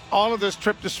all of this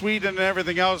trip to Sweden and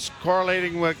everything else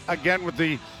correlating with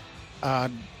the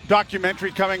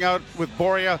documentary coming out with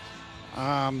Borja.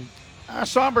 A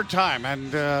somber time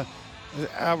and a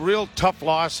real tough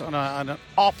loss on an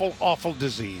awful, awful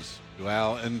disease.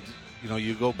 Well, and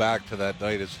you go back to that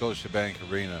night at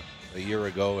Scotiabank Arena a year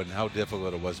ago and how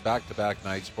difficult it was. Back-to-back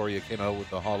nights. Borja came out with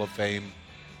the Hall of Fame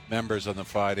members on the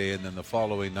Friday, and then the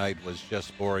following night was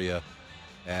just Borja.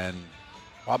 And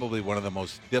probably one of the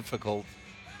most difficult,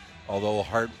 although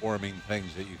heartwarming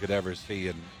things that you could ever see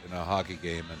in a hockey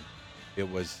game. And it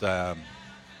was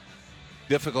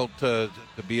difficult to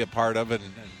be a part of. And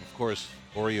of course,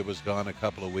 Borja was gone a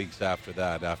couple of weeks after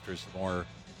that, after some more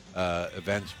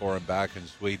events for him back in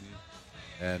Sweden.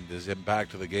 And his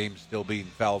impact to the game still being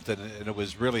felt. And it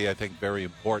was really, I think, very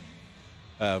important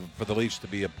for the Leafs to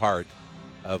be a part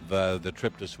of the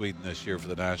trip to Sweden this year for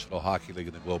the National Hockey League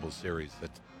and the Global Series.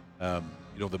 That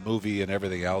the movie and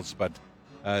everything else, but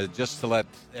just to let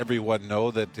everyone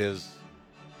know that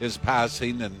his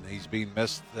passing, and he's being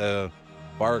missed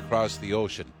far across the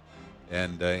ocean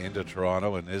and into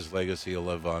Toronto, and his legacy will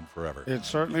live on forever. It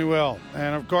certainly will.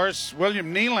 And of course,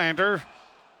 William Nylander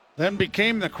then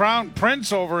became the crown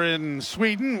prince over in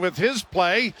Sweden with his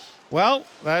play. Well,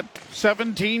 that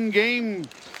 17-game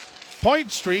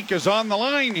point streak is on the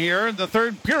line here in the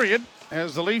third period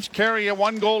as the Leafs carry a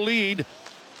 1-goal lead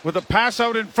with a pass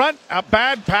out in front, a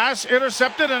bad pass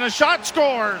intercepted, and a shot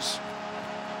scores.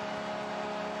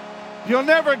 You'll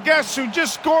never guess who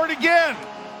just scored again.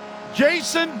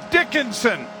 Jason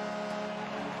Dickinson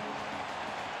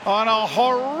on a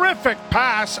horrific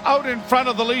pass out in front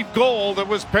of the Leaf goal that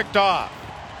was picked off.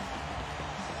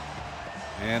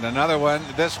 And another one.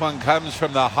 This one comes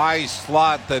from the high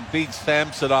slot that beats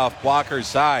Samson off blocker's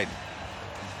side.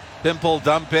 Pimple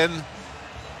dump in.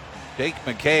 Jake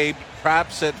McCabe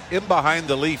traps it in behind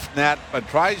the Leaf net, but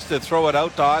tries to throw it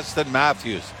out to Austin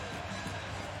Matthews.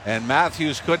 And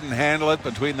Matthews couldn't handle it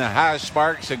between the hash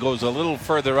marks. It goes a little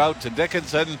further out to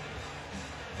Dickinson.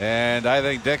 And I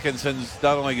think Dickinson's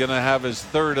not only going to have his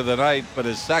third of the night, but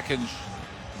his second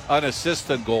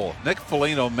unassisted goal. Nick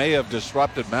Foligno may have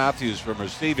disrupted Matthews from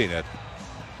receiving it,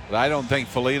 but I don't think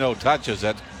Foligno touches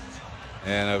it.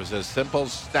 And it was a simple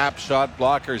snapshot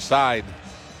blocker side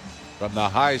from the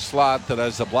high slot that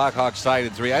has the Blackhawks side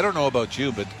in three. I don't know about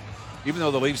you, but even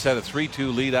though the Leafs had a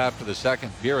 3-2 lead after the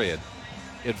second period,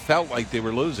 it felt like they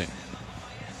were losing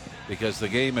because the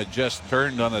game had just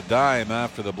turned on a dime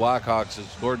after the Blackhawks had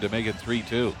scored to make it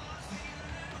 3-2.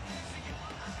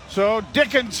 So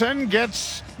Dickinson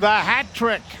gets the hat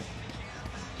trick.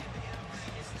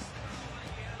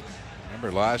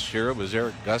 Remember last year it was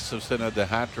Eric Gustafsson had the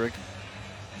hat trick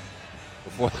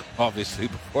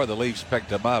before the Leafs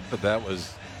picked him up, but that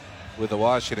was with the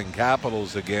Washington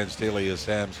Capitals against Ilya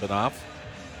Samsonov.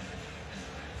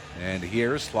 And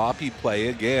here, sloppy play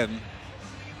again.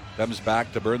 Comes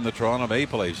back to burn the Toronto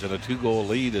Maple Leafs, and a 2-goal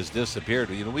lead has disappeared.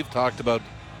 We've talked about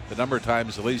the number of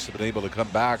times the Leafs have been able to come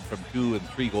back from 2- and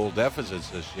 3-goal deficits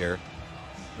this year.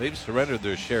 They've surrendered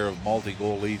their share of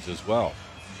multi-goal leads as well.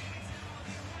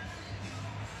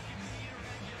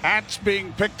 Hats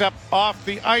being picked up off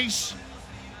the ice.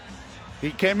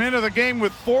 He came into the game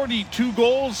with 42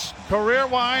 goals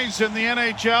career-wise in the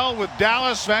NHL with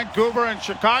Dallas, Vancouver, and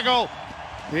Chicago.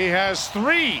 He has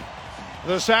 3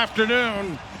 this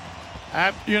afternoon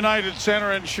at United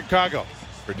Center in Chicago.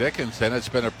 For Dickinson, it's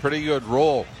been a pretty good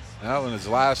roll. Now in his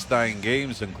last 9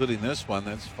 games, including this one,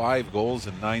 that's 5 goals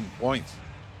and 9 points.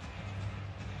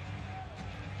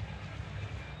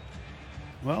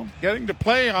 Well, getting to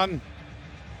play on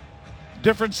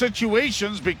different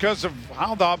situations because of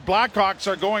how the Blackhawks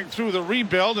are going through the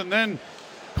rebuild, and then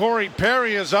Corey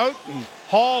Perry is out and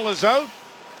Hall is out.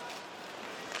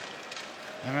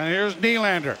 And then here's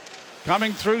Nylander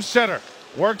coming through center.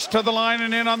 Works to the line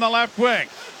and in on the left wing.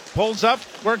 Pulls up,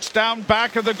 works down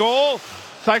back of the goal.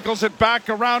 Cycles it back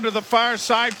around to the far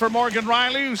side for Morgan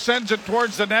Riley, who sends it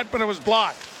towards the net, but it was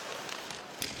blocked.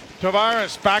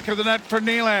 Tavares back of the net for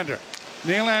Nylander.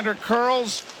 Nylander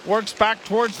curls, works back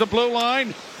towards the blue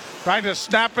line. Trying to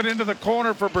snap it into the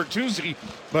corner for Bertuzzi,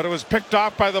 but it was picked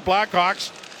off by the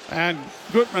Blackhawks. And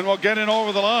Gutman will get in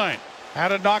over the line.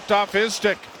 Had it knocked off his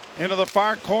stick. Into the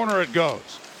far corner it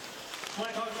goes.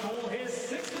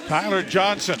 Tyler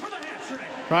Johnson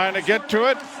trying to get to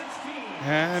it.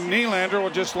 And Nylander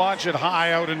will just launch it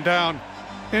high out and down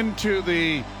into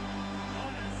the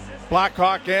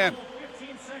Blackhawk end.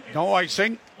 No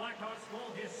icing.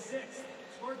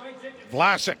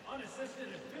 Vlasic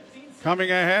coming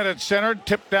ahead at center.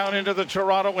 Tipped down into the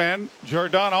Toronto end.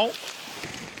 Giordano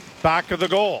back of the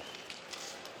goal.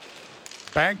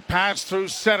 Bank pass through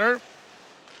center.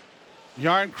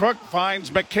 Yarncrook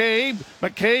finds McCabe.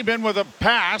 McCabe in with a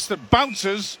pass that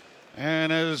bounces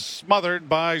and is smothered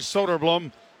by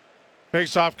Soderblom.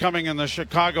 Face-off coming in the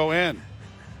Chicago end.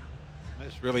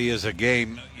 This really is a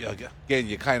game. Again,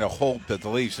 you kind of hope that the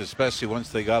Leafs, especially once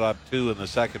they got up 2 in the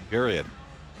second period,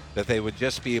 that they would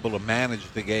just be able to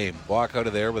manage the game, walk out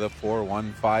of there with a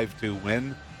 4-1, 5-2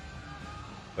 win.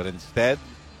 But instead,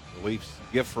 the Leafs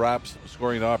gift wrap some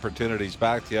scoring opportunities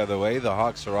back the other way. The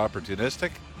Hawks are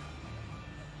opportunistic.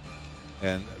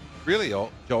 And really,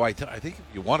 Joe, I think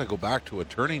if you want to go back to a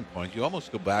turning point, you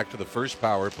almost go back to the first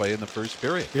power play in the first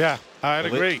period. Yeah, I'd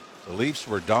agree. The Leafs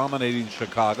were dominating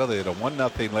Chicago. They had a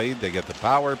 1-0 lead. They get the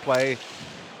power play.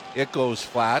 It goes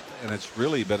flat, and it's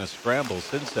really been a scramble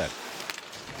since then.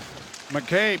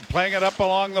 McCabe playing it up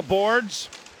along the boards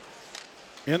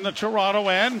in the Toronto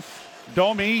end.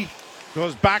 Domi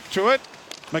goes back to it.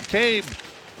 McCabe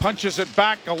punches it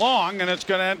back along, and it's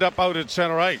going to end up out at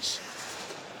center ice.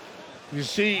 You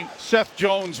see Seth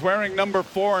Jones wearing number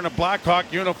 4 in a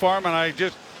Blackhawk uniform, and I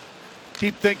just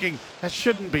keep thinking that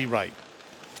shouldn't be right.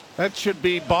 That should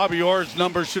be Bobby Orr's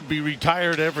number should be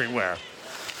retired everywhere.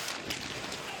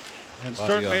 And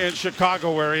certainly in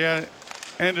Chicago where he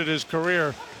ended his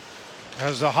career.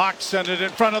 As the Hawks send it in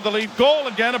front of the Leaf goal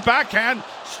again, a backhand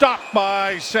stopped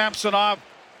by Samsonov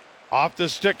off the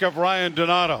stick of Ryan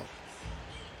Donato.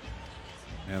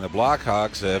 And the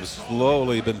Blackhawks have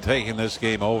slowly been taking this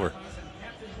game over.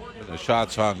 The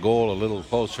shots on goal a little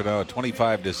closer now at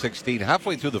 25-16.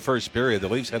 Halfway through the first period, the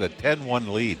Leafs had a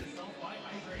 10-1 lead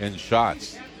in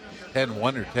shots.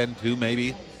 10-1 or 10-2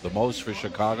 maybe, the most for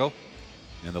Chicago.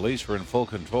 And the Leafs were in full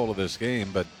control of this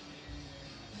game, but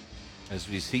as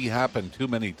we see happen too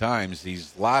many times,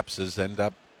 these lapses end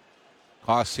up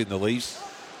costing the Leafs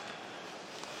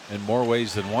in more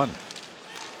ways than one.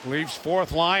 Leafs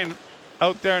fourth line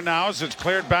out there now as it's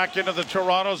cleared back into the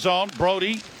Toronto zone.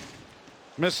 Brody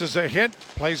misses a hit,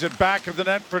 plays it back of the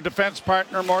net for defense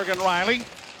partner Morgan Riley.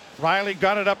 Riley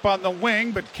got it up on the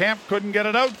wing, but Camp couldn't get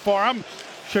it out for him.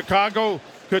 Chicago,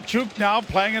 Kachuk now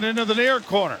playing it into the near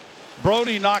corner.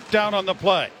 Brody knocked down on the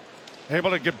play.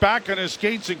 Able to get back on his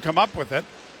skates and come up with it.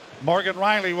 Morgan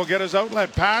Riley will get his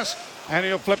outlet pass, and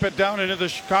he'll flip it down into the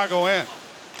Chicago end.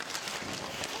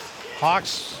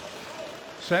 Hawks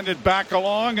send it back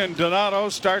along, and Donato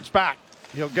starts back.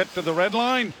 He'll get to the red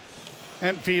line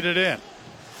and feed it in.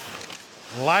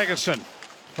 Lagesson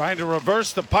trying to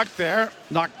reverse the puck there.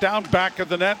 Knocked down back of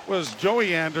the net was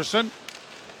Joey Anderson.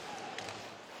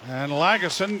 And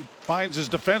Lagesson finds his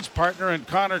defense partner in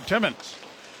Connor Timmins.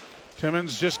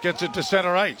 Timmins just gets it to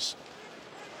center ice.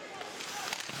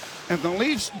 And the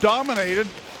Leafs dominated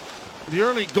the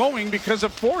early going because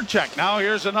of forecheck. Now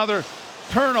here's another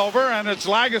turnover, and it's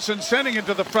Lagesson sending it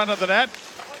to the front of the net.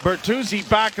 Bertuzzi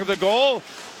back of the goal.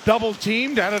 Double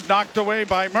teamed, had it knocked away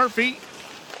by Murphy.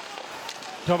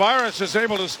 Tavares is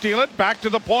able to steal it back to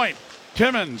the point.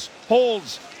 Timmins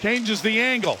holds, changes the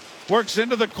angle, works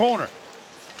into the corner.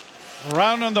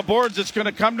 Around on the boards, it's going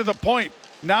to come to the point.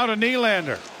 Now to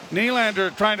Nylander.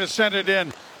 Nylander trying to send it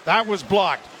in. That was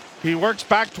blocked. He works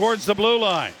back towards the blue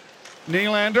line.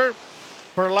 Nylander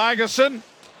for Lagesson.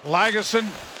 Lagesson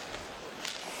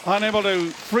unable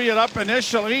to free it up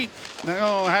initially.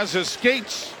 Now has his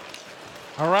skates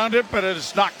around it, but it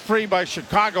is knocked free by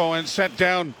Chicago and sent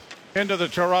down into the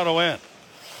Toronto end.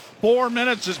 4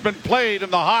 minutes has been played,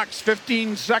 and the Hawks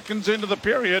 15 seconds into the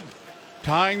period,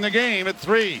 tying the game at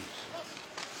 3.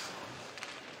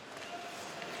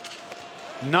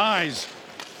 Nyes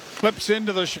flips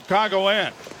into the Chicago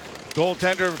end.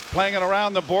 Goaltender playing it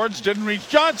around the boards, didn't reach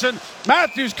Johnson.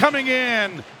 Matthews coming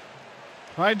in.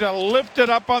 Tried to lift it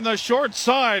up on the short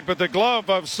side, but the glove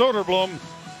of Soderblom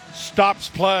stops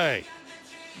play.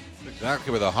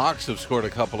 Exactly where the Hawks have scored a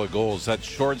couple of goals. That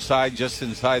short side just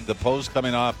inside the post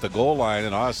coming off the goal line,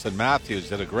 and Austin Matthews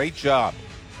did a great job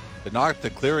to knock the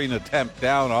clearing attempt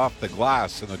down off the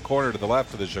glass in the corner to the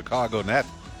left of the Chicago net.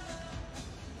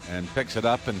 And picks it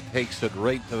up and takes it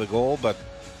right to the goal, but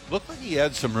looked like he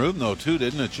had some room though too,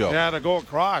 didn't it, Joe? Yeah, to go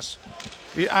across.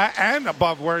 And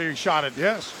above where he shot it,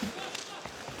 yes.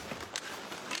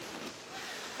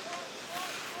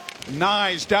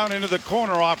 Nyes down into the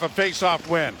corner off a face-off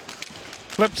win.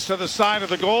 Flips to the side of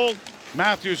the goal.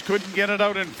 Matthews couldn't get it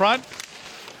out in front.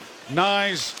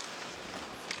 Nyes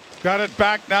got it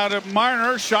back now to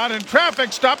Marner. Shot in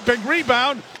traffic. Stop. Big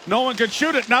rebound. No one could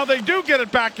shoot it. Now they do get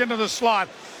it back into the slot.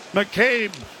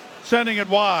 McCabe sending it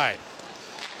wide.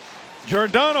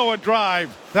 Giordano a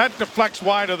drive. That deflects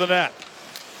wide of the net.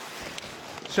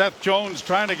 Seth Jones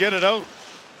trying to get it out.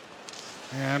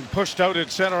 And pushed out at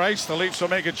center ice. The Leafs will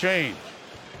make a change.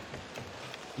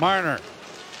 Marner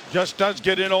just does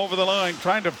get in over the line,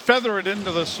 trying to feather it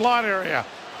into the slot area.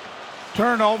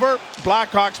 Turnover.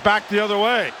 Blackhawks back the other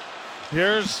way.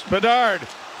 Here's Bedard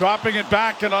dropping it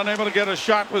back, and unable to get a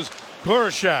shot was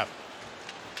Kurashev.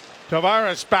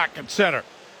 Tavares back at center.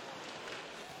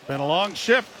 Been a long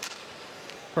shift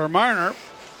for Marner.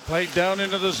 Played down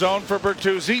into the zone for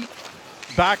Bertuzzi.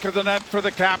 Back of the net for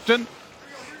the captain.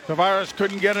 Tavares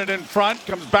couldn't get it in front.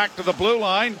 Comes back to the blue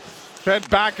line. Fed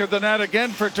back of the net again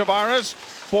for Tavares.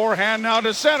 Forehand now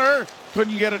to center.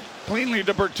 Couldn't get it cleanly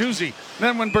to Bertuzzi.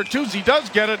 Then when Bertuzzi does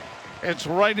get it, it's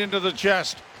right into the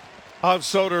chest of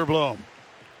Soderblom.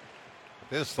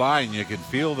 This line, you can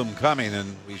feel them coming,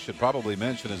 and we should probably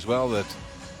mention as well that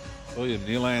William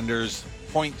Nylander's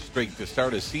point streak to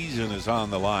start a season is on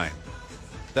the line.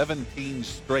 17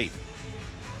 straight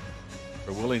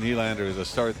for Willie Nylander to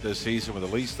start this season with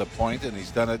at least a point, and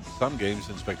he's done it some games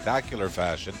in spectacular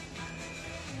fashion.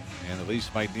 And the Leafs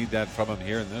might need that from him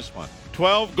here in this one.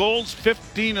 12 goals,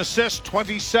 15 assists,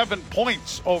 27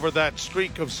 points over that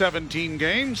streak of 17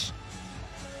 games.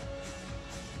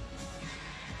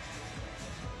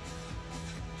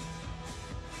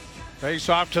 Face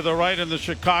off to the right in the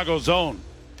Chicago zone.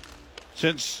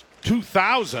 Since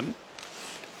 2000,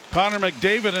 Connor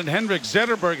McDavid and Henrik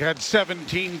Zetterberg had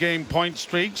 17-game point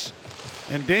streaks,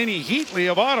 and Danny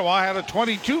Heatley of Ottawa had a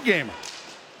 22-gamer.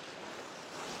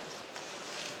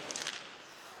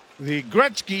 The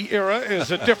Gretzky era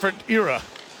is a different era.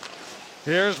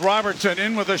 Here's Robertson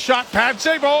in with a shot, pad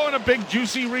save, and a big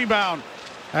juicy rebound.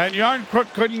 And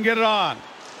Yarncrook couldn't get it on.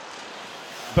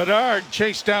 Bedard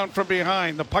chased down from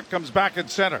behind. The puck comes back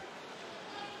at center.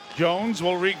 Jones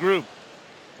will regroup.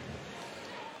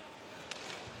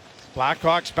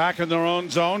 Blackhawks back in their own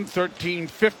zone.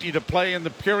 13:50 to play in the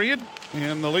period.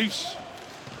 And the Leafs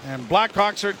and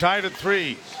Blackhawks are tied at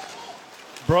 3.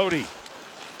 Brody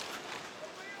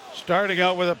starting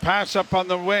out with a pass up on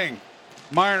the wing.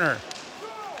 Marner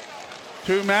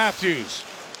to Matthews.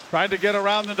 Tried to get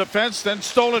around the defense, then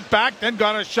stole it back, then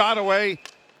got a shot away,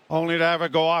 only to have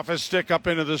it go off his stick up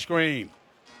into the screen.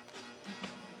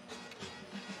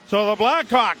 So the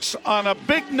Blackhawks on a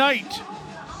big night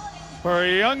for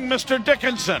young Mr.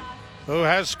 Dickinson, who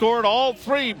has scored all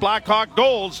 3 Blackhawk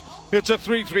goals. It's a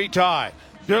 3-3 tie.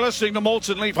 You're listening to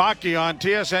Molson Leaf Hockey on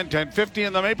TSN 1050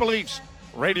 and the Maple Leafs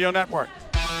Radio Network.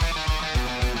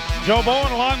 Joe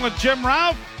Bowen along with Jim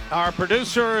Ralph. Our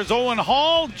producer is Owen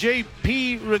Hall.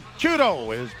 JP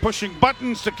Ricciuto is pushing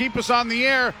buttons to keep us on the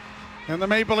air. And the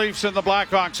Maple Leafs and the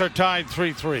Blackhawks are tied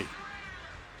 3-3.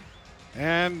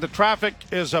 And the traffic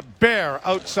is a bear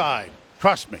outside.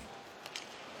 Trust me.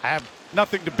 I have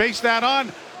nothing to base that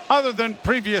on other than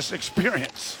previous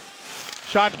experience.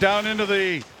 Shot down into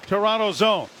the Toronto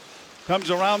zone. Comes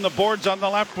around the boards on the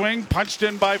left wing. Punched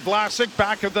in by Vlasic.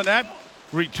 Back of the net.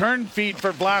 Return feed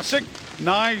for Vlasic.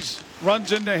 Nyes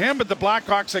runs into him, but the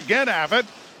Blackhawks again have it.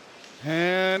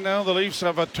 And now the Leafs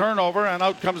have a turnover, and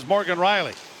out comes Morgan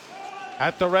Rielly.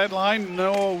 At the red line,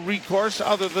 no recourse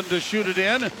other than to shoot it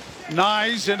in.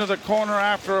 Nyes into the corner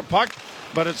after a puck,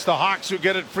 but it's the Hawks who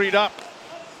get it freed up.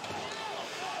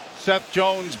 Seth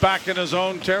Jones back in his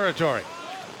own territory.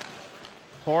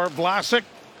 For Vlasic.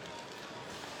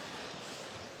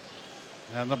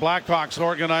 And the Blackhawks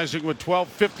organizing with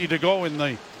 12:50 to go in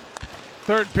the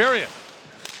third period.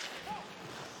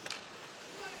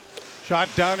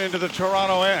 Shot down into the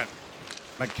Toronto end.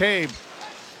 McCabe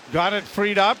got it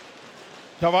freed up.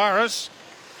 Tavares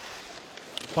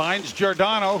finds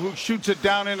Giordano, who shoots it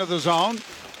down into the zone.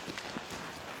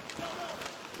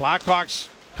 Blackhawks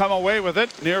come away with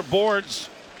it near boards.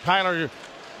 Tyler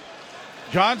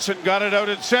Johnson got it out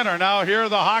at center. Now here are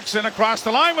the Hawks in across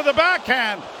the line with a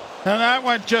backhand. And that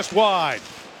went just wide.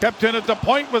 Kept in at the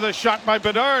point with a shot by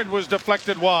Bedard was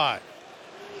deflected wide.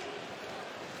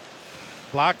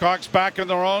 Blackhawks back in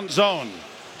their own zone.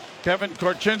 Kevin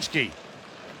Korchinski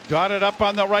got it up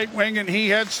on the right wing, and he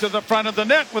heads to the front of the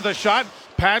net with a shot.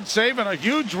 Pad save and a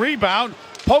huge rebound.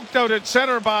 Poked out at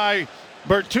center by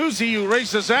Bertuzzi, who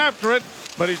races after it,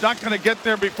 but he's not going to get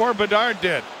there before Bedard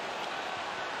did.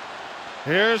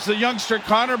 Here's the youngster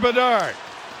Connor Bedard.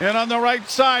 In on the right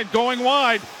side, going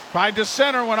wide. Tried to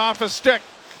center, went off his stick.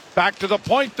 Back to the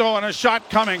point, though, and a shot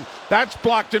coming. That's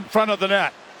blocked in front of the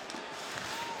net.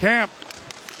 Camp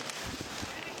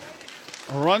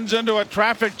runs into a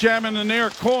traffic jam in the near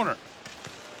corner.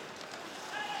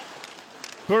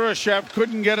 Kurashev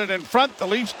couldn't get it in front. The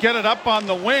Leafs get it up on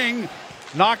the wing,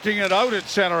 knocking it out at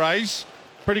center ice.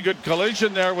 Pretty good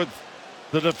collision there with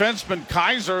the defenseman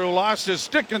Kaiser, who lost his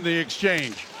stick in the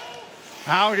exchange.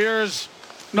 Now here's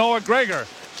Noah Gregor.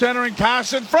 Centering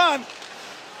pass in front.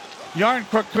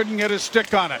 Yarncrook couldn't get his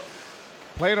stick on it.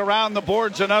 Played around the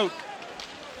boards and out.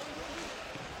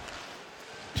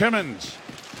 Timmins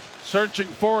searching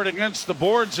for it against the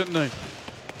boards and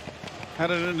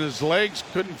had it in his legs.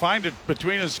 Couldn't find it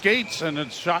between his skates, and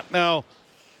it's shot now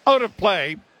out of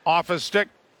play. Off his stick.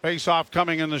 Face-off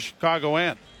coming in the Chicago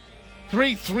end.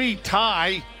 3-3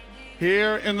 tie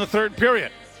here in the third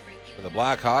period. For the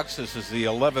Blackhawks, this is the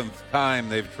 11th time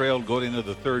they've trailed going into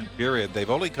the third period. They've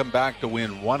only come back to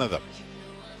win one of them.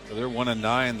 So they're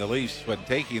 1-9. The Leafs, when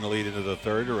taking the lead into the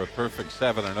third, are a perfect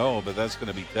 7-0, but that's going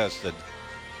to be tested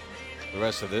the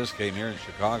rest of this game here in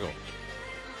Chicago.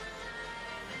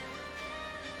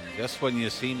 And just when you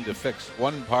seem to fix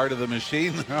one part of the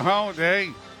machine, they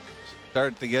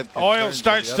start to get oil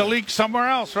starts to leak somewhere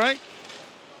else, right?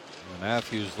 The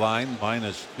Matthews line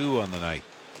 -2 on the night.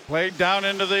 Played down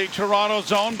into the Toronto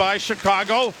zone by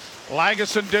Chicago.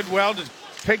 Lagesson did well to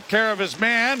take care of his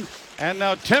man. And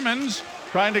now Timmins,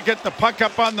 trying to get the puck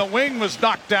up on the wing, was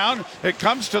knocked down. It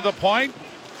comes to the point.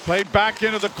 Played back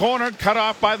into the corner, cut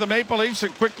off by the Maple Leafs,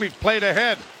 and quickly played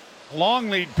ahead.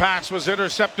 Long lead pass was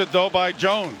intercepted, though, by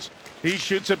Jones. He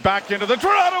shoots it back into the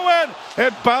Toronto end.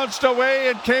 It bounced away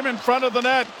and came in front of the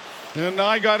net. And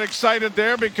I got excited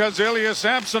there because Ilya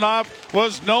Samsonov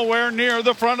was nowhere near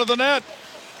the front of the net.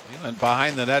 He went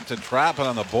behind the net to trap it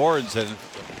on the boards, and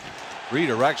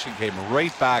redirection came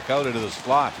right back out into the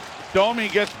slot. Domi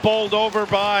gets bowled over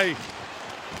by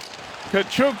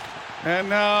Tkachuk. And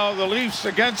now the Leafs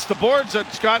against the boards.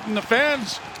 It's gotten the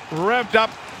fans revved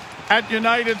up at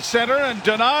United Center. And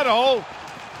Donato,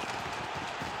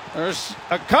 there's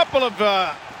a couple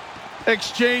of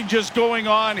exchanges going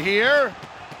on here.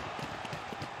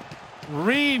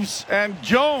 Reeves and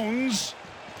Jones.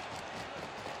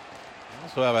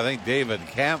 Also have, I think, David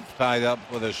Kampf tied up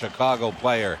with a Chicago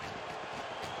player.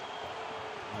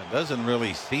 It doesn't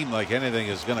really seem like anything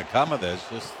is going to come of this.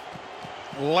 Just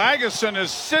Lagesson is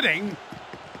sitting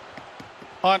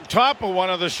on top of one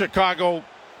of the Chicago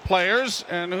players.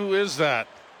 And who is that?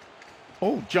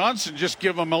 Oh, Johnson just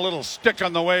give him a little stick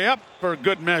on the way up for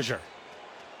good measure.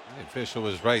 The official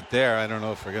was right there. I don't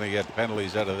know if we're going to get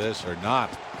penalties out of this or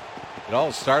not. It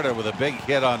all started with a big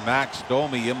hit on Max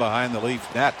Domi in behind the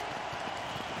Leaf net.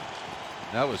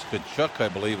 That was Tkachuk, I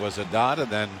believe, was a dot,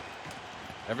 and then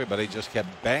everybody just kept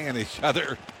banging each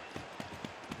other.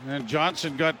 And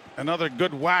Johnson got another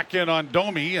good whack in on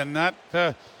Domi, and that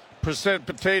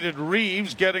precipitated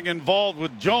Reeves getting involved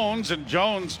with Jones, and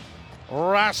Jones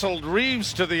wrestled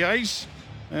Reeves to the ice,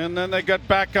 and then they got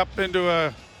back up into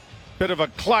a bit of a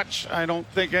clutch. I don't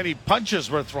think any punches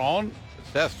were thrown.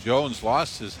 Seth Jones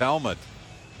lost his helmet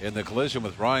in the collision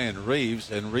with Ryan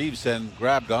Reeves, and Reeves then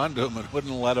grabbed onto him and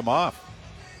wouldn't let him off.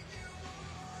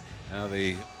 Now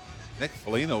Nick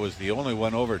Foligno was the only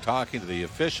one over talking to the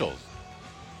officials.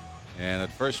 And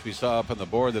at first we saw up on the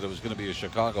board that it was going to be a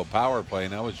Chicago power play.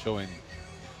 Now it's showing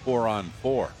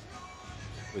 4-on-4,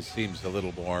 which seems a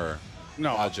little more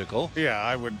logical. Yeah,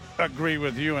 I would agree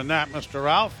with you in that, Mr.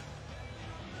 Ralph.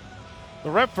 The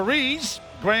referees,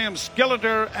 Graham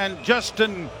Skilleter and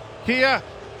Justin Kia,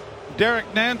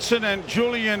 Derek Nansen and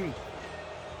Julian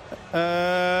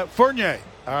Fournier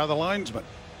are the linesmen.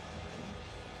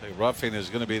 The roughing is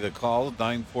going to be the call.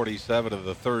 9:47 of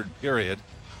the third period.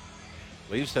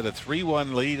 Leafs had a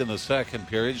 3-1 lead in the second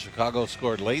period. Chicago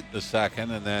scored late in the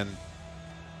second, and then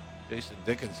Jason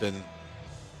Dickinson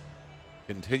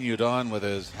continued on with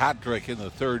his hat trick in the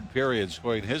third period,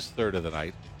 scoring his third of the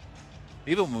night.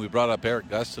 Even when we brought up Eric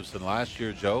Gustafsson last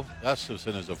year, Joe,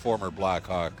 Gustafsson is a former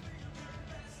Blackhawk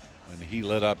when he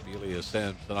lit up Ilya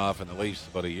Samsonov in the Leafs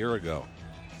about a year ago.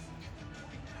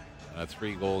 A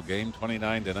 3-goal game,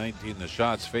 29-19. The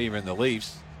shots favoring the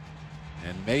Leafs,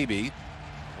 and maybe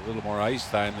a little more ice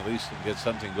time, the Leafs can get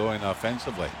something going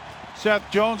offensively. Seth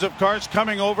Jones, of course,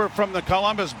 coming over from the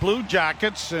Columbus Blue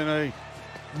Jackets in a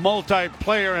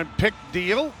multiplayer and pick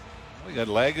deal. We got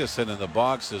Lagesson in the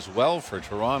box as well for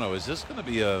Toronto. Is this going to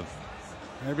be a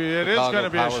maybe it is going to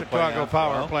be a Chicago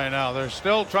power play now? They're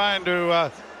still trying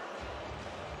to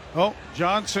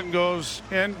Johnson goes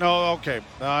in. No, okay.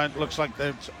 It looks like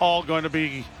it's all going to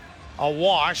be a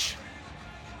wash.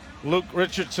 Luke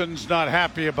Richardson's not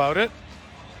happy about it.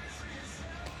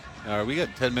 We got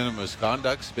 10-minute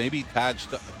misconducts, maybe patched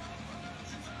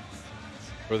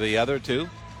for the other two.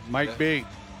 Might be.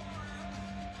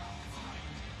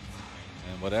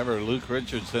 And whatever Luke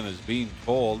Richardson is being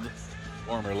told,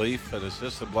 former Leaf and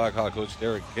assistant Blackhawk coach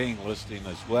Derek King listening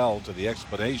as well to the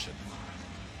explanation.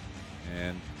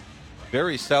 And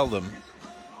very seldom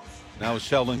now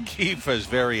Sheldon Keefe is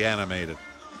very animated.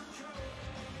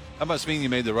 That must mean you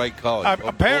made the right call.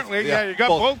 Apparently, you got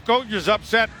both coaches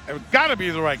upset. It's got to be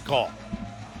the right call.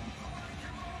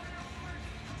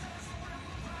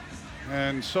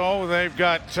 And so they've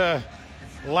got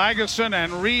Lagesson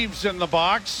and Reeves in the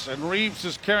box, and Reeves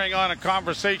is carrying on a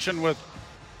conversation with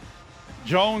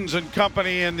Jones and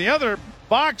company in the other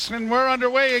box, and we're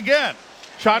underway again.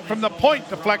 Shot from the point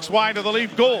deflects wide of the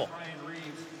Leaf goal.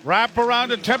 Wrap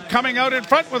around attempt coming out in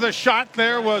front with a shot.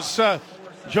 There was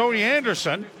Joey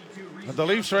Anderson. But the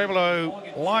Leafs are able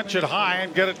to launch it high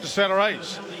and get it to center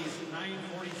ice.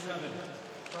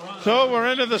 So we're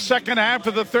into the second half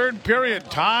of the third period,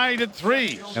 tied at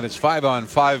 3. And it's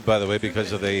 5-on-5, by the way,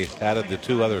 because they added the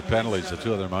 2 other penalties, the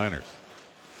 2 other minors.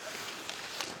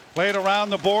 Played around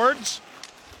the boards.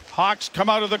 Hawks come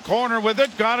out of the corner with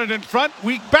it, got it in front.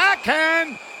 Weak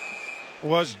backhand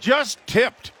was just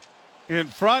tipped in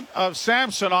front of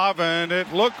Samsonov, and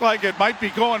it looked like it might be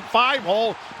going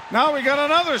 5-hole. Now we got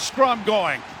another scrum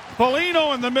going.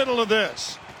 Foligno in the middle of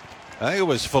this. I think it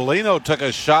was Foligno took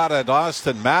a shot at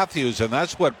Austin Matthews, and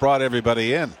that's what brought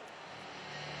everybody in.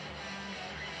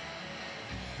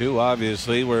 2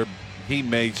 obviously were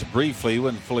teammates briefly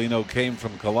when Foligno came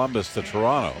from Columbus to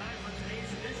Toronto.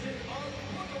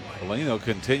 Foligno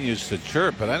continues to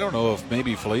chirp, and I don't know if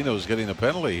maybe Foligno's getting a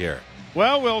penalty here.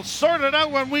 Well, we'll sort it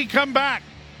out when we come back.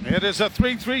 It is a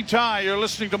 3-3 tie. You're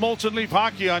listening to Molson Leaf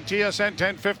Hockey on TSN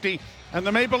 1050 and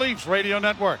the Maple Leafs Radio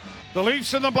Network. The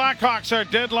Leafs and the Blackhawks are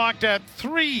deadlocked at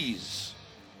 3s.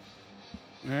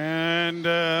 And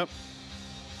a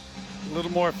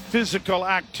little more physical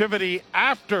activity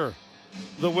after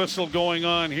the whistle going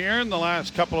on here in the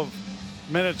last couple of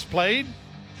minutes played.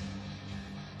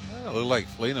 Well, it looked like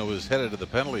Foligno was headed to the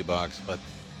penalty box, but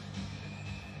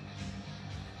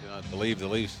I believe the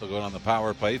Leafs still going on the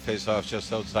power play. Face-off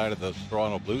just outside of the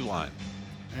Toronto blue line.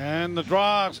 And the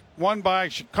draw won by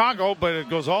Chicago, but it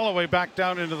goes all the way back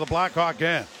down into the Blackhawk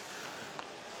end.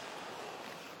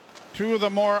 2 of the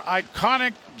more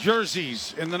iconic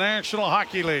jerseys in the National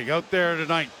Hockey League out there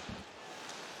tonight.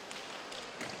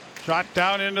 Shot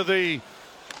down into the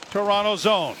Toronto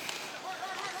zone.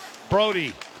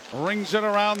 Brody rings it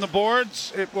around the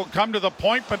boards. It will come to the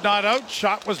point, but not out.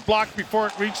 Shot was blocked before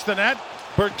it reached the net.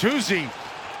 Bertuzzi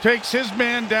takes his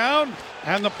man down,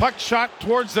 and the puck shot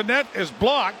towards the net is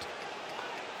blocked.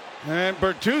 And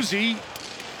Bertuzzi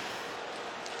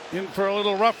in for a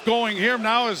little rough going here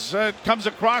now as it comes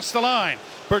across the line.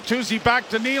 Bertuzzi back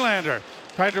to Nylander.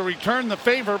 Tried to return the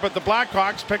favor, but the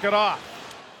Blackhawks pick it off.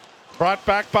 Brought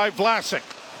back by Vlasic.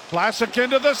 Vlasic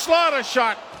into the slot, a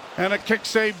shot, and a kick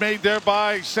save made there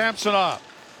by Samsonov.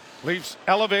 Leafs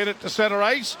elevate it to center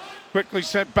ice. Quickly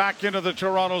sent back into the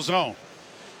Toronto zone.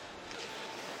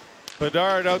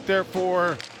 Bedard out there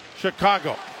for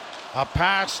Chicago. A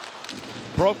pass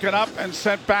broken up and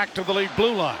sent back to the Leaf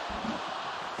blue line.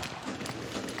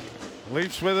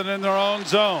 Leafs with it in their own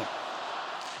zone.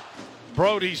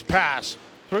 Brody's pass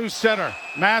through center.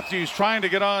 Matthews trying to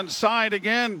get onside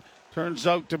again. Turns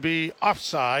out to be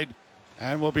offside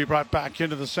and will be brought back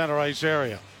into the center ice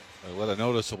area. What a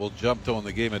noticeable jump though in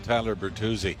the game of Tyler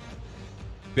Bertuzzi.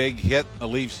 Big hit in the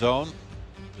Leaf zone.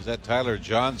 Was that Tyler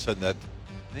Johnson that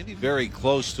maybe very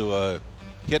close to a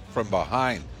hit from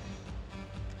behind?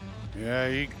 Yeah,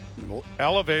 he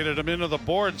elevated him into the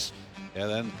boards. And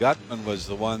then Gutman was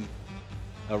the one.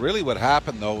 Now really what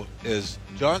happened though is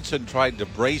Johnson tried to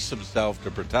brace himself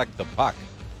to protect the puck.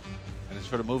 And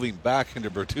instead of moving back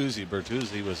into Bertuzzi,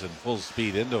 Bertuzzi was in full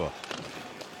speed into him.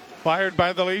 Fired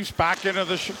by the Leafs back into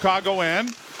the Chicago end.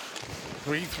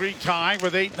 3-3 tie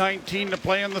with 8:19 to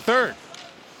play in the third.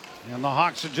 And the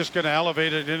Hawks are just going to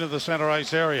elevate it into the center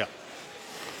ice area.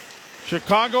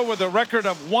 Chicago with a record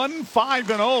of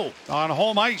 1-5-0 on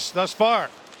home ice thus far.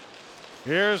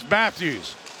 Here's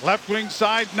Matthews. Left wing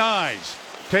side, Nyes.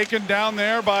 Taken down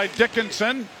there by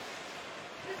Dickinson.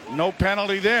 No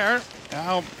penalty there.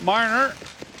 Now Marner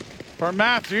for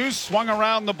Matthews. Swung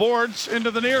around the boards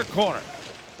into the near corner.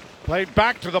 Played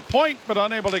back to the point, but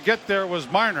unable to get there was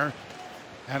Marner.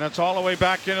 And it's all the way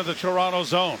back into the Toronto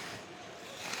zone.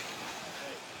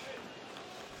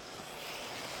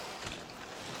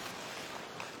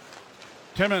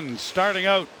 Timmins starting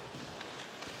out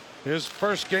his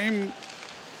first game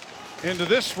into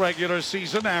this regular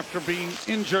season after being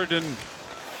injured in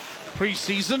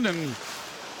preseason, and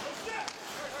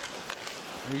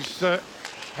he's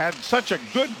had such a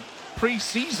good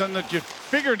preseason that you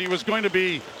figured he was going to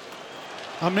be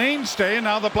a mainstay. And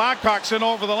now the Blackhawks in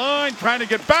over the line trying to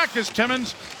get back is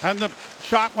Timmins, and the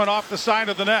shot went off the side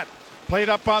of the net. Played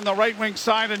up on the right wing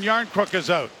side, and Yarncrook is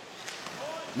out.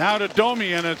 Now to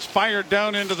Domi, and it's fired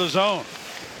down into the zone.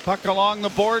 Puck along the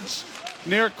boards,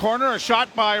 near corner. A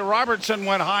shot by Robertson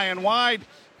went high and wide,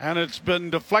 and it's been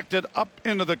deflected up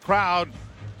into the crowd,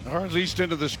 or at least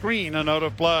into the screen, and out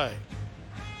of play.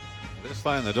 This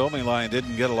line, the Domi line,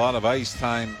 didn't get a lot of ice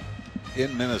time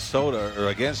in Minnesota or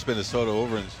against Minnesota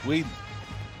over in Sweden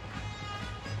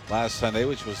last Sunday,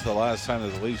 which was the last time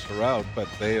that the Leafs were out, but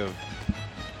they have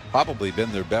probably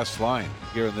been their best line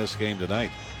here in this game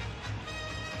tonight.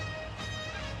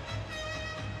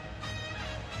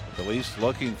 The Leafs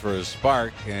looking for a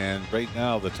spark, and right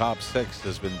now the top six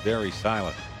has been very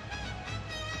silent.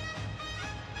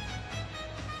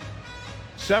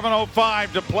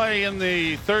 7:05 to play in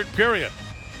the third period.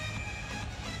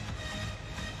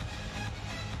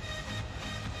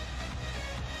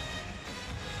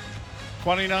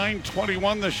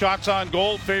 (29-21) the shots on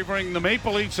goal favoring the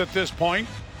Maple Leafs at this point.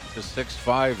 Just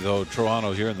 6-5 though,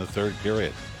 Toronto here in the third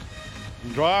period.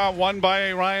 Draw won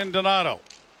by Ryan Donato.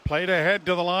 Played ahead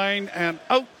to the line and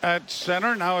out at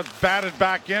center. Now it's batted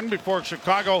back in before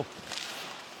Chicago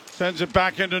sends it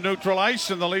back into neutral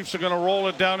ice, and the Leafs are going to roll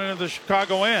it down into the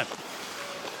Chicago end.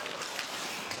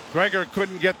 Gregor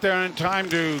couldn't get there in time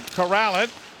to corral it.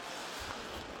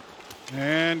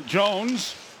 And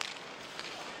Jones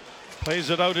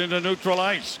plays it out into neutral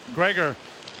ice. Gregor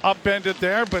upended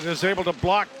there, but is able to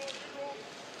block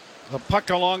the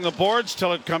puck along the boards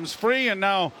till it comes free, and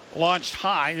now launched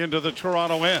high into the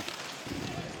Toronto end.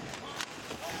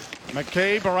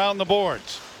 McCabe around the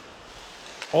boards.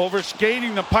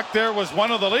 Overskating the puck there was one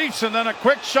of the Leafs, and then a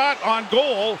quick shot on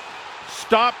goal.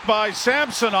 Stopped by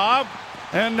Samsonov,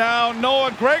 and now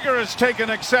Noah Gregor has taken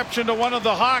exception to one of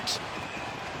the Hawks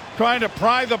trying to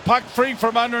pry the puck free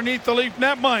from underneath the Leaf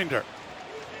netminder.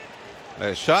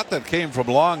 A shot that came from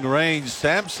long range.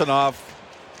 Samsonov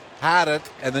had it,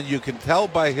 and then you can tell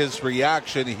by his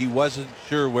reaction he wasn't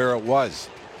sure where it was.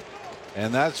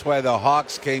 And that's why the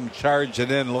Hawks came charging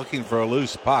in looking for a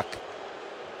loose puck.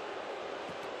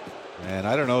 And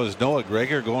I don't know, is Noah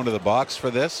Gregor going to the box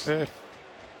for this? If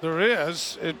there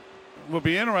is, it will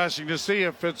be interesting to see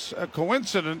if it's a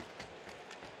coincident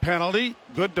penalty.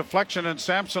 Good deflection, and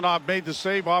Samsonov made the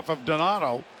save off of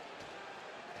Donato.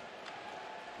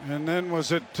 And then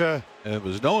was it? It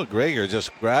was Noah Gregor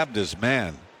just grabbed his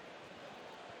man.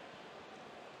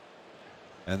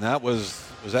 And that was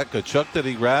that Tkachuk that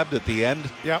he grabbed at the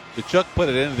end? Yep. Tkachuk put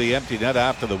it into the empty net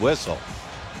after the whistle.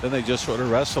 Then they just sort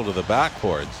of wrestled to the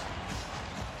backboards.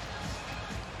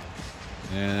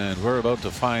 And we're about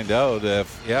to find out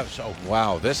if, oh,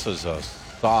 wow, this is a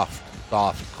soft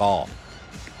call.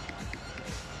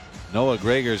 Noah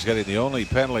Gregor's getting the only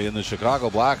penalty, and the Chicago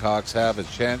Blackhawks have a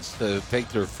chance to take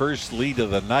their first lead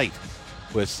of the night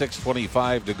with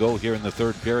 6:25 to go here in the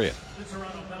third period.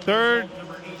 Third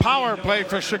power play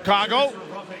for Chicago.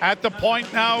 At the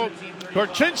point now,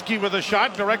 Korchinski with a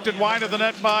shot directed wide of the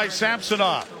net by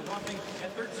Samsonov.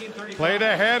 Played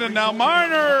ahead, and now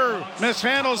Marner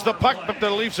mishandles the puck, but the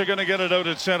Leafs are going to get it out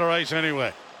at center ice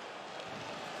anyway.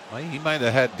 Well, he might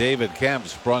have had David Kemp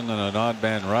sprung on an odd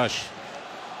man rush.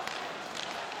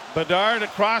 Bedard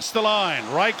across the line.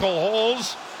 Reichel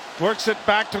holds, works it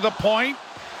back to the point.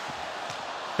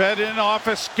 Fed in off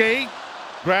a skate.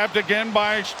 Grabbed again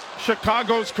by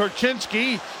Chicago's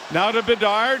Korchinski. Now to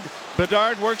Bedard.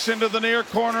 Bedard works into the near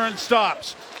corner and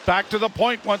stops. Back to the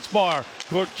point once more.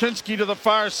 Korchinski to the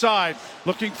far side.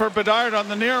 Looking for Bedard on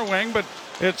the near wing, but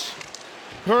it's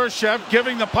Khrushchev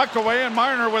giving the puck away, and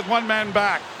Marner with one man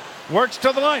back. Works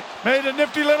to the line. Made a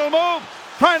nifty little move.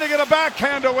 Trying to get a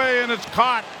backhand away, and it's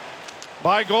caught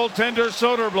by goaltender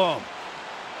Soderblom.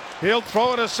 He'll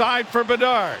throw it aside for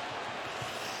Bedard.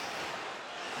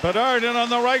 Bedard in on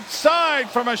the right side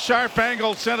from a sharp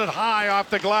angle, sent it high off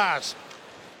the glass.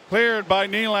 Cleared by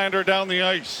Nylander down the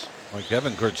ice. Well,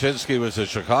 Kevin Korchinski was a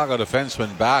Chicago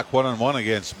defenseman back 1-on-1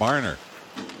 against Marner.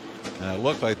 And it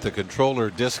looked like the controller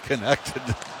disconnected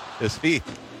as he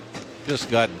just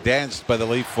got danced by the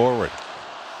Leaf forward.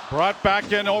 Brought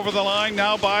back in over the line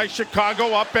now by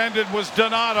Chicago. Upended was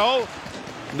Donato.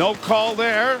 No call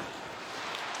there.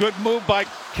 Good move by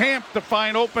Camp to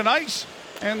find open ice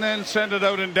and then send it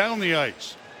out and down the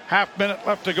ice. Half minute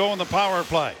left to go in the power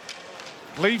play.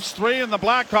 Leafs 3 and the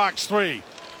Blackhawks 3.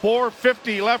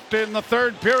 4:50 left in the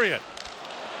third period.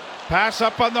 Pass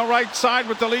up on the right side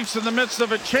with the Leafs in the midst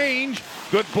of a change.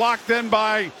 Good block then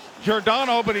by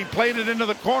Giordano, but he played it into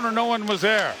the corner. No one was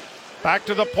there. Back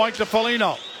to the point to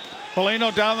Foligno. Foligno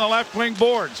down the left wing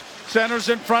boards. Centers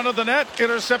in front of the net.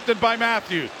 Intercepted by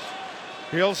Matthews.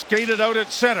 He'll skate it out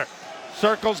at center.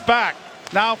 Circles back.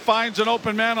 Now finds an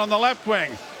open man on the left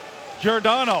wing.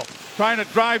 Giordano trying to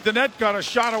drive the net. Got a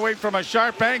shot away from a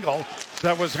sharp angle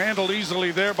that was handled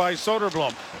easily there by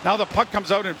Soderblom. Now the puck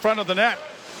comes out in front of the net.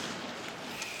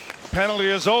 Penalty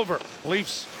is over.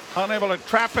 Leafs unable to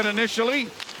trap it initially.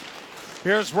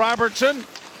 Here's Robertson.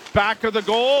 back of the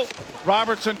goal.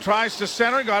 Robertson tries to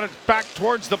center, got it back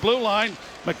towards the blue line.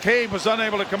 McCabe was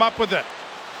unable to come up with it.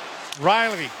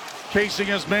 Riley chasing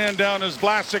his man down as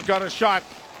Vlasic got a shot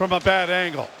from a bad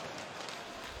angle.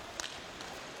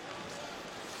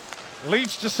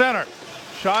 Leafs to center.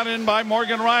 Shot in by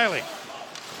Morgan Riley.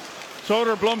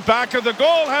 Soderblom back of the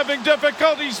goal, having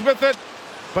difficulties with it,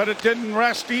 but it didn't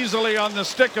rest easily on the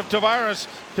stick of Tavares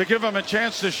to give him a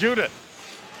chance to shoot it.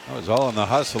 That was all in the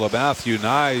hustle of Matthew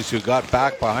Nyes, who got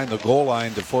back behind the goal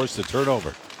line to force the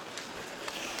turnover.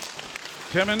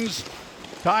 Timmins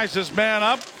ties his man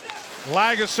up.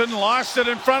 Lagesson lost it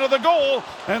in front of the goal,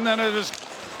 and then it is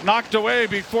knocked away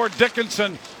before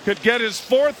Dickinson could get his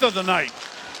fourth of the night.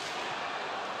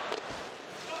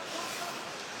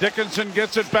 Dickinson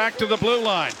gets it back to the blue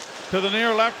line, to the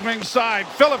near left wing side.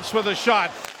 Phillips with a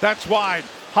shot. That's wide.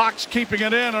 Hawks keeping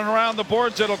it in and around the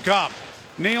boards. It'll come.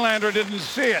 Nylander didn't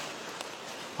see it.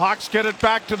 Hawks get it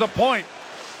back to the point.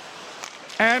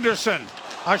 Anderson,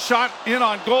 a shot in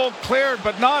on goal, cleared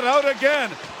but not out again.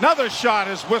 Another shot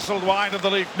is whistled wide of the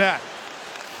Leaf net.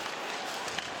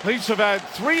 Leafs have had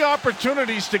 3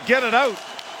 opportunities to get it out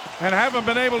and haven't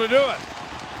been able to do it.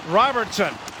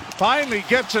 Robertson finally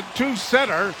gets it to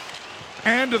center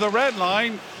and to the red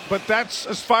line, but that's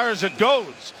as far as it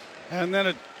goes. And then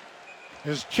it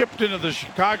is chipped into the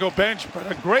Chicago bench,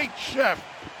 but a great shift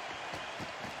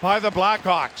by the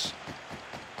Blackhawks.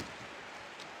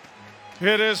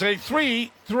 It is a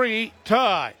 3-3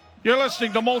 tie. You're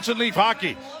listening to Molson Leaf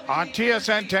Hockey on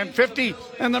TSN 1050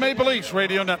 and the Maple Leafs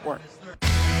Radio Network.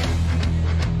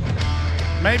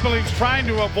 Maple Leafs trying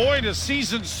to avoid a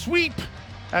season sweep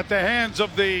at the hands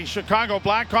of the Chicago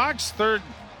Blackhawks. Third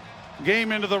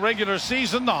game into the regular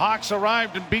season, the Hawks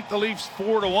arrived and beat the Leafs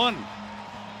 4-1.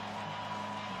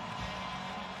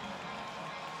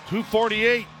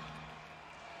 2:48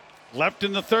 left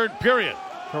in the third period.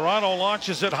 Toronto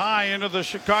launches it high into the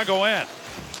Chicago end.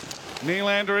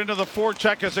 Nylander into the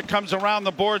forecheck as it comes around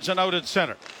the boards and out at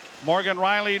center. Morgan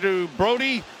Riley to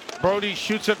Brody. Brody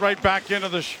shoots it right back into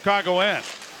the Chicago end.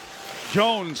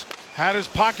 Jones had his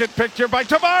pocket picked here by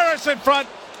Tavares in front.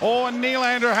 Oh, and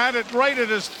Nylander had it right at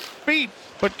his feet,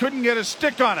 but couldn't get a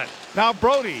stick on it. Now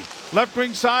Brody, left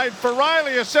wing side for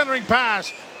Riley, a centering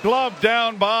pass. Gloved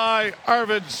down by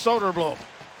Arvid Soderblom.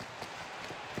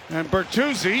 And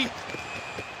Bertuzzi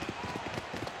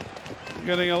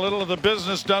getting a little of the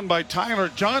business done by Tyler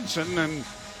Johnson, and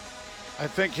I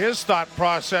think his thought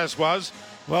process was,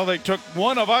 well, they took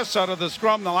one of us out of the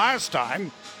scrum the last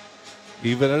time.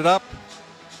 Even it up.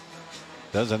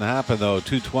 Doesn't happen though.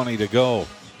 2:20 to go.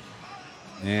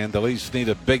 And the Leafs need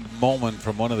a big moment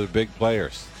from one of their big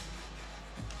players.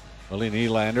 Willie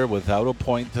Nylander without a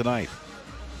point tonight.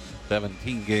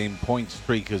 17-game point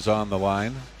streak is on the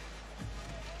line.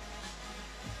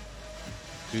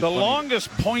 The longest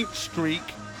point streak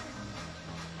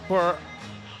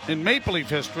in Maple Leaf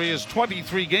history is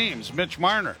 23 games. Mitch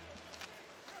Marner.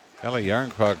 Kelly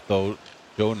Yarncroc, though,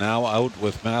 Joe, now out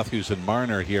with Matthews and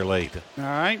Marner here late. All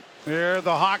right. There,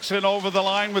 the Hawks in over the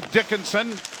line with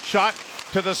Dickinson. Shot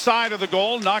to the side of the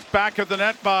goal. Knocked back at the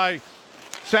net by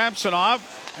Samsonov.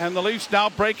 And the Leafs now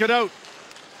break it out.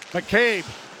 McCabe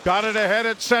got it ahead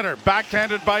at center.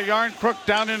 Backhanded by Yarncroc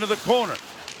down into the corner.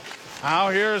 Now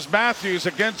here's Matthews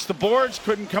against the boards.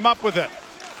 Couldn't come up with it.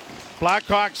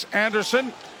 Blackhawks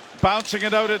Anderson bouncing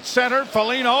it out at center.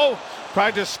 Foligno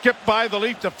tried to skip by the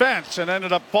Leaf defense and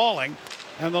ended up falling.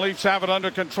 And the Leafs have it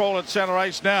under control at center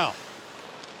ice now.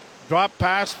 Drop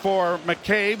pass for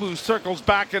McCabe, who circles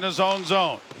back in his own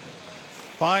zone.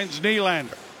 Finds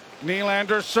Nylander.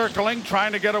 Nylander circling,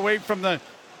 trying to get away from the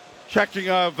checking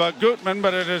of Gutman,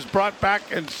 but it is brought back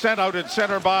and sent out at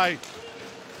center by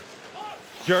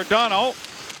Giordano.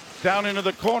 Down into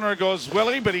the corner goes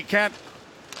Willie, but he can't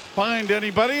find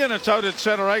anybody, and it's out at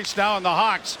center ice now in the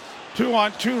Hawks.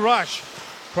 2-on-2 rush.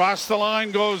 Across the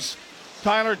line goes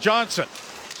Tyler Johnson.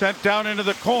 Sent down into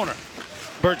the corner.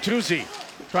 Bertuzzi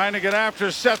trying to get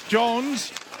after Seth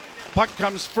Jones. Puck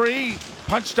comes free.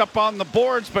 Punched up on the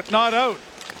boards, but not out.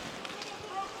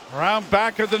 Around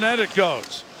back of the net it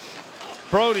goes.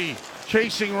 Brody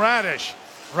chasing Radish.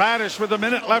 Radish with a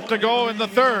minute left to go in the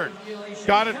third.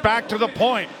 Got it back to the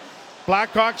point.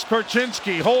 Blackhawks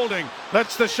Korchinski holding.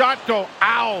 Lets the shot go.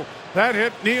 Ow! That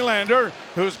hit Nylander,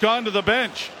 who's gone to the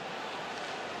bench.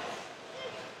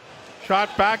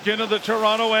 Shot back into the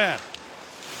Toronto end.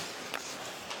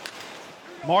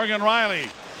 Morgan Riley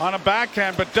on a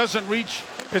backhand, but doesn't reach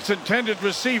its intended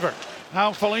receiver.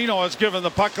 Now Foligno has given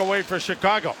the puck away for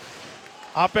Chicago.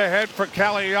 Up ahead for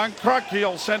Calle Yarncroc.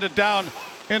 He'll send it down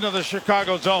into the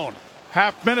Chicago zone.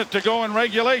 Half minute to go in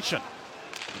regulation.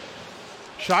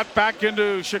 Shot back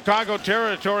into Chicago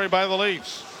territory by the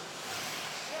Leafs.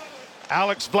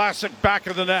 Alex Vlasic back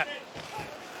of the net.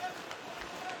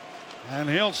 And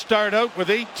he'll start out with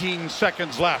 18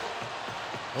 seconds left.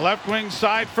 Left wing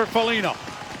side for Foligno.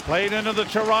 Played into the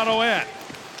Toronto end.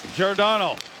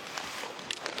 Giordano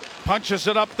punches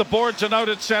it up the boards and out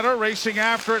at center. Racing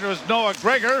after it was Noah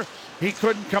Gregor. He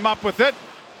couldn't come up with it.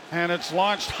 And it's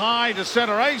launched high to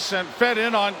center ice and fed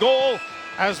in on goal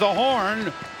as the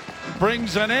horn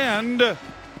brings an end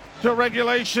to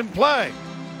regulation play.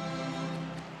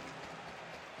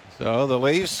 So the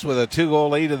Leafs with a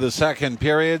 2-goal lead in the second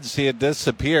period see it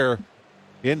disappear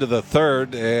into the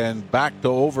third, and back to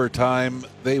overtime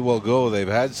they will go. They've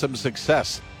had some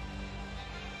success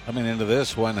coming into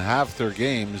this one. Half their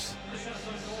games,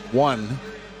 one,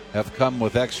 have come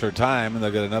with extra time, and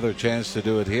they'll get another chance to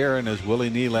do it here. And is Willie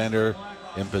Nylander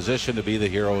in position to be the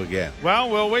hero again? Well,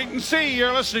 we'll wait and see.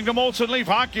 You're listening to Molson Leaf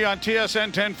Hockey on TSN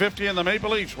 1050 and the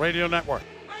Maple Leafs Radio Network.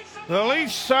 The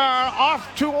Leafs are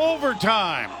off to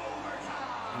overtime.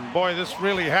 And boy, this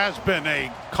really has been a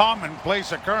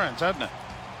commonplace occurrence, hasn't it?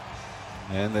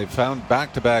 And they've found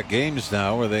back-to-back games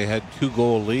now where they had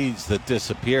 2-goal leads that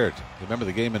disappeared. Remember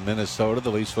the game in Minnesota?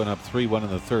 The Leafs went up 3-1 in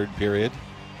the third period.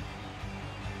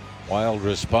 Wild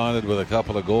responded with a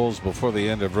couple of goals before the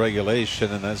end of regulation,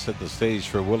 and that set the stage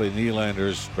for Willie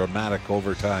Nylander's dramatic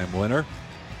overtime winner.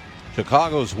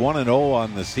 Chicago's 1-0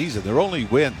 on the season. Their only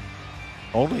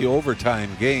overtime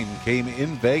game came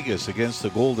in Vegas against the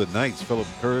Golden Knights. Philip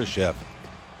Kurashev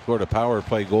scored a power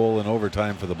play goal in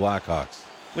overtime for the Blackhawks.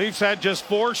 Leafs had just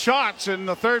 4 shots in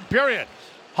the third period.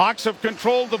 Hawks have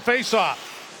controlled the faceoff.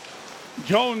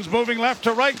 Jones moving left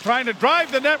to right, trying to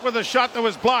drive the net with a shot that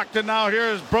was blocked. And now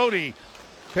here's Brody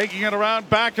taking it around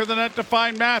back of the net to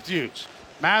find Matthews.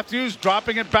 Matthews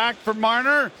dropping it back for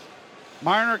Marner.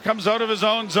 Marner comes out of his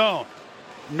own zone.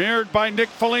 Mirrored by Nick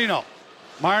Foligno.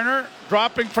 Marner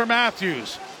dropping for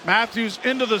Matthews. Matthews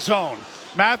into the zone.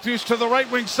 Matthews to the right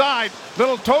wing side.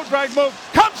 Little toe drag move.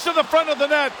 Comes to the front of the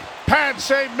net. Pad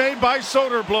save made by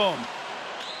Soderblom.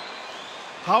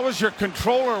 How is your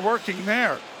controller working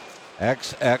there?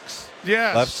 XX.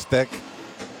 Yes. Left stick.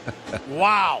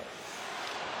 Wow.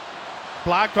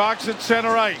 Blackhawks at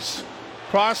center ice.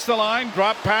 Cross the line.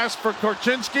 Drop pass for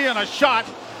Korchinski and a shot.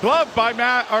 Gloved by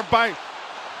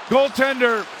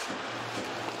goaltender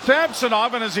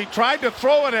Samsonov. And as he tried to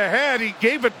throw it ahead, he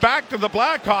gave it back to the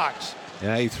Blackhawks.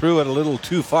 Yeah, he threw it a little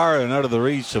too far and out of the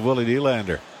reach of Willie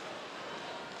Nylander.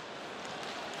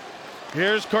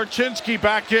 Here's Korchinski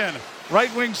back in.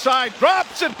 Right wing side.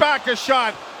 Drops it back a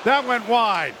shot. That went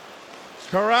wide.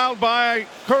 Corralled by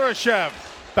Kurashev.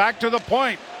 Back to the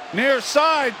point. Near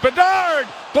side. Bedard.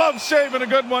 Glove save and a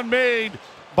good one made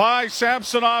by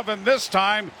Samsonov. And this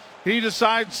time he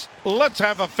decides, let's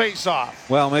have a face-off.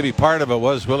 Well, maybe part of it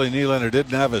was Willie Nylander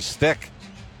didn't have a stick.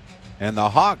 And the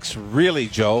Hawks really,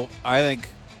 Joe, I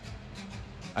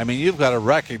mean, you've got to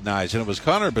recognize, and it was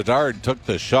Connor Bedard took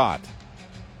the shot.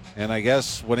 And I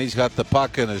guess when he's got the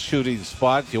puck in a shooting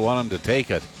spot, you want him to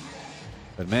take it.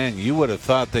 But, man, you would have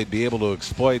thought they'd be able to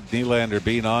exploit Nylander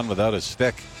being on without a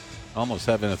stick, almost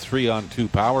having a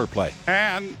 3-on-2 power play.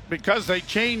 And because they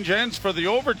change ends for the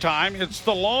overtime, it's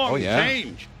the long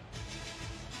change.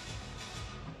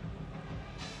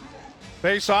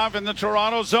 Face off in the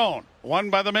Toronto zone, won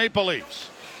by the Maple Leafs.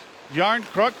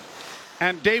 Yarncrook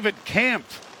and David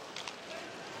Kampf.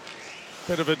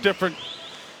 Bit of a different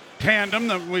tandem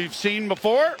than we've seen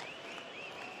before.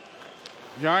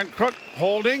 Yarncrook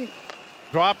holding.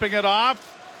 Dropping it off.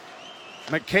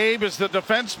 McCabe is the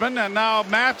defenseman, and now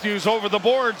Matthews over the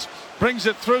boards brings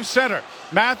it through center.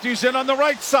 Matthews in on the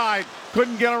right side.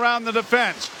 Couldn't get around the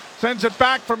defense. Sends it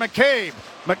back for McCabe.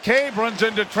 McCabe runs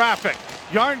into traffic.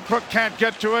 Yarncrook can't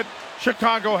get to it.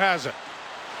 Chicago has it.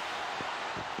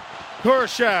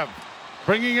 Kurashev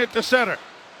bringing it to center.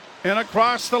 And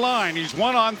across the line. He's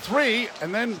 1-on-3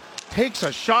 and then takes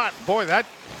a shot. Boy, that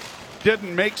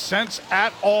didn't make sense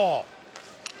at all.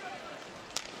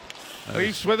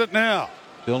 Leafs with it now.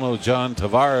 Still no John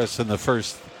Tavares in the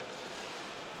first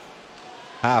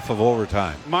half of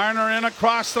overtime. Marner in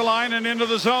across the line and into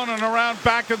the zone and around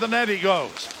back of the net he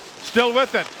goes. Still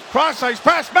with it. Cross ice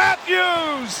pass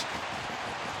Matthews.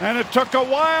 And it took a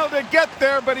while to get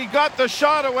there, but he got the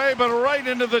shot away, but right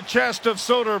into the chest of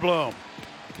Soderblom.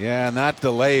 Yeah, and that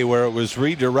delay where it was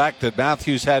redirected,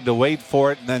 Matthews had to wait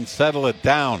for it and then settle it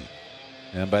down.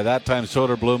 And by that time,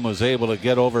 Soderblom was able to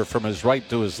get over from his right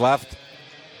to his left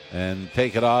and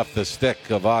take it off the stick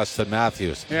of Austin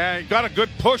Matthews. Yeah, he got a good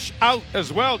push out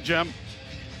as well, Jim.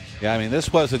 Yeah, I mean,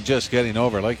 this wasn't just getting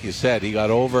over. Like you said, he got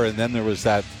over, and then there was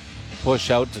that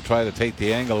push out to try to take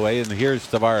the angle away. And here's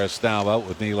Tavares now out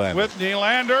with Nylander. With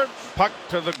Nylander, puck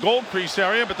to the goal crease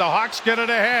area, but the Hawks get it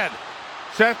ahead.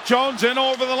 Seth Jones in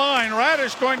over the line.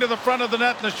 Radish going to the front of the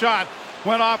net, and the shot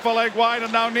went off a leg wide,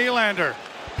 and now Nylander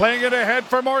playing it ahead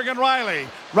for Morgan Rielly.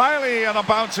 Rielly on a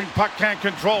bouncing puck, can't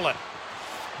control it.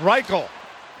 Reichel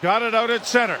got it out at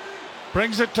center.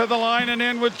 Brings it to the line and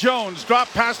in with Jones. Drop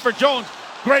pass for Jones.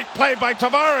 Great play by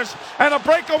Tavares, and a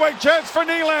breakaway chance for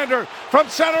Nylander from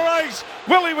center ice.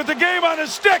 Willie with the game on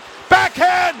his stick.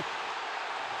 Backhand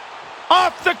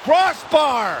off the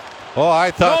crossbar. Oh,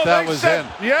 I thought that was in.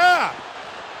 Yeah.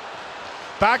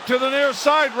 Back to the near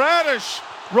side. Radish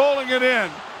rolling it in.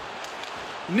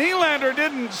 Nylander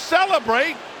didn't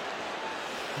celebrate.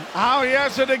 Now he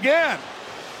has it again.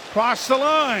 Cross the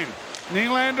line.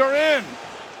 Nylander in.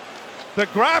 The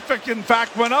graphic, in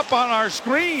fact, went up on our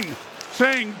screen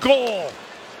saying goal,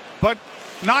 but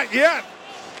not yet.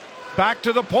 Back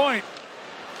to the point.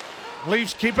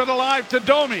 Leafs keep it alive to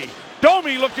Domi.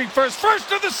 Domi looking for his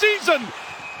first of the season,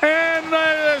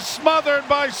 and smothered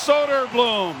by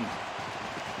Soderblom.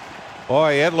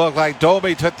 Boy, it looked like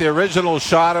Domi took the original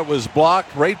shot. It was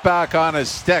blocked right back on his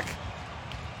stick.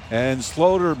 And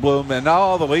Soderblom, and now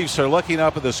all the Leafs are looking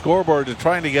up at the scoreboard and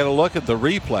trying to get a look at the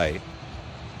replay.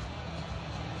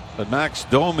 But Max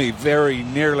Domi very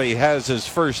nearly has his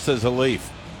first as a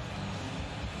Leaf.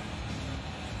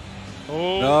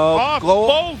 Oh, no, off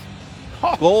both.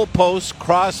 Oh. Goal post,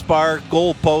 crossbar,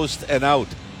 goal post, and out.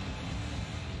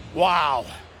 Wow.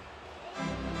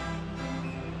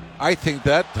 I think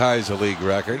that ties a league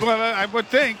record. Well, I would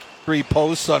think. 3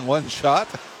 posts on one shot.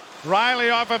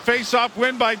 Rielly off a face-off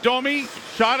win by Domi.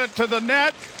 Shot it to the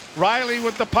net. Rielly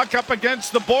with the puck up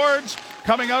against the boards.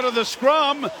 Coming out of the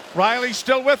scrum. Rielly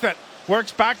still with it.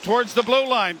 Works back towards the blue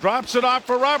line. Drops it off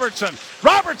for Robertson.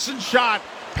 Robertson shot.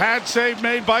 Pad save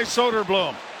made by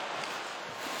Soderblom.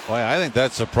 Boy, I think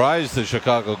that surprised the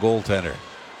Chicago goaltender.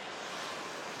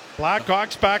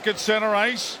 Blackhawks back at center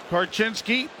ice.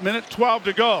 Korchinski, minute 12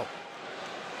 to go.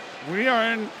 We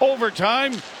are in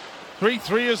overtime.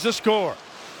 3-3 is the score.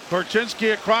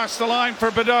 Korchinski across the line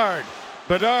for Bedard.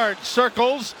 Bedard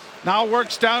circles, now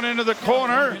works down into the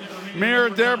corner,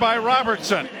 mirrored there by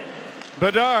Robertson.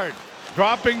 Bedard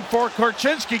dropping for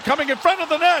Korchinski, coming in front of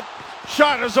the net.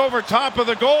 Shot is over top of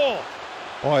the goal.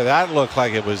 Boy, that looked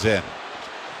like it was in.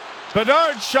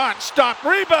 Bedard's shot stopped,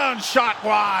 rebound shot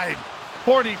wide.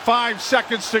 45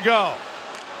 seconds to go.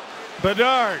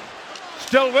 Bedard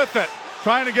still with it,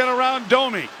 trying to get around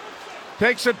Domi.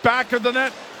 Takes it back of the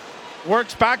net,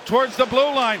 works back towards the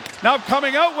blue line. Now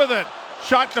coming out with it.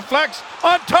 Shot deflects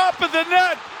on top of the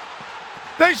net.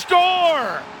 They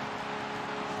score.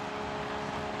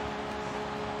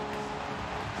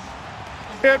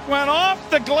 It went off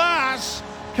the glass,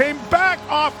 came back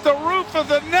off the roof of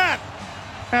the net.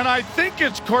 And I think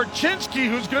it's Korchinski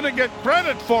who's going to get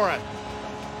credit for it.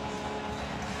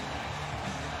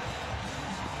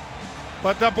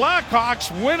 But the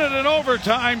Blackhawks win it in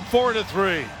overtime,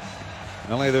 4-3.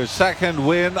 Only their second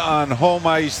win on home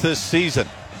ice this season.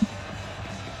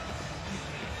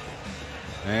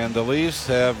 And the Leafs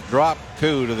have dropped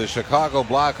 2 to the Chicago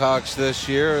Blackhawks this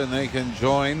year, and they can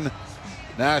join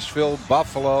Nashville,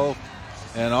 Buffalo,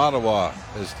 and Ottawa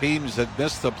as teams that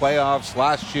missed the playoffs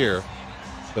last year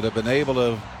but have been able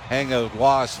to hang a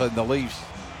loss on the Leafs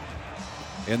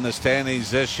in the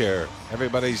standings this year.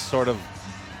 Everybody's sort of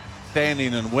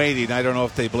standing and waiting. I don't know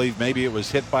if they believe maybe it was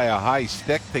hit by a high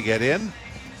stick to get in.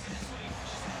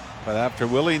 But after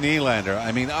Willie Nylander,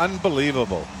 I mean,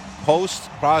 unbelievable. Post,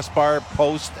 crossbar,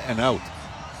 post, and out.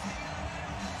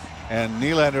 And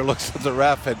Nylander looks at the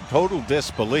ref in total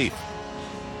disbelief.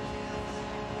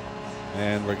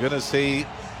 And we're going to see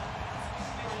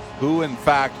who, in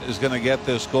fact, is going to get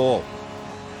this goal.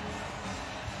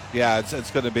 Yeah,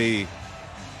 it's going to be...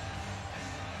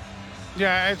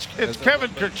 Yeah, it's Kevin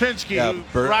Korchinski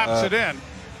who wraps it in.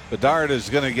 Bedard is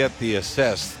going to get the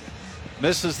assist.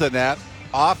 Misses the net,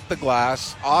 off the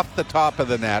glass, off the top of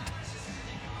the net,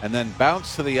 and then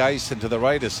bounced to the ice and to the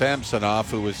right of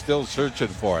Samsonov, who was still searching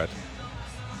for it.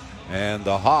 And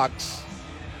the Hawks,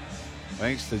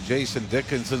 thanks to Jason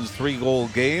Dickinson's 3-goal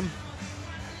game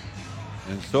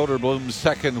and Soderblom's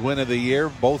second win of the year,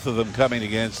 both of them coming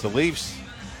against the Leafs,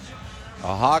 the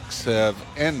Hawks have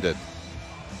ended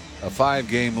a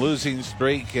 5-game losing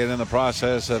streak and in the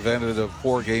process have ended a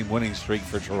 4-game winning streak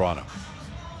for Toronto.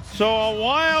 So a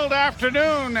wild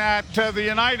afternoon at the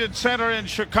United Center in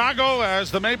Chicago as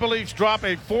the Maple Leafs drop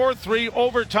a 4-3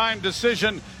 overtime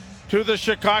decision to the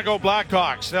Chicago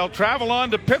Blackhawks. They'll travel on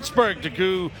to Pittsburgh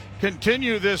to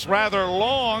continue this rather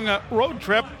long road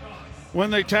trip when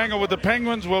they tangle with the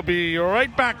Penguins. We'll be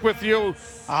right back with you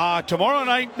tomorrow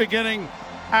night beginning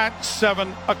at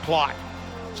 7 o'clock.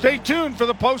 Stay tuned for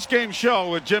the post-game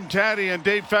show with Jim Taddy and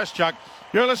Dave Feschuk.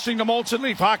 You're listening to Molson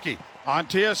Leaf Hockey on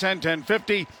TSN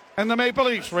 1050 and the Maple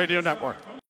Leafs Radio Network.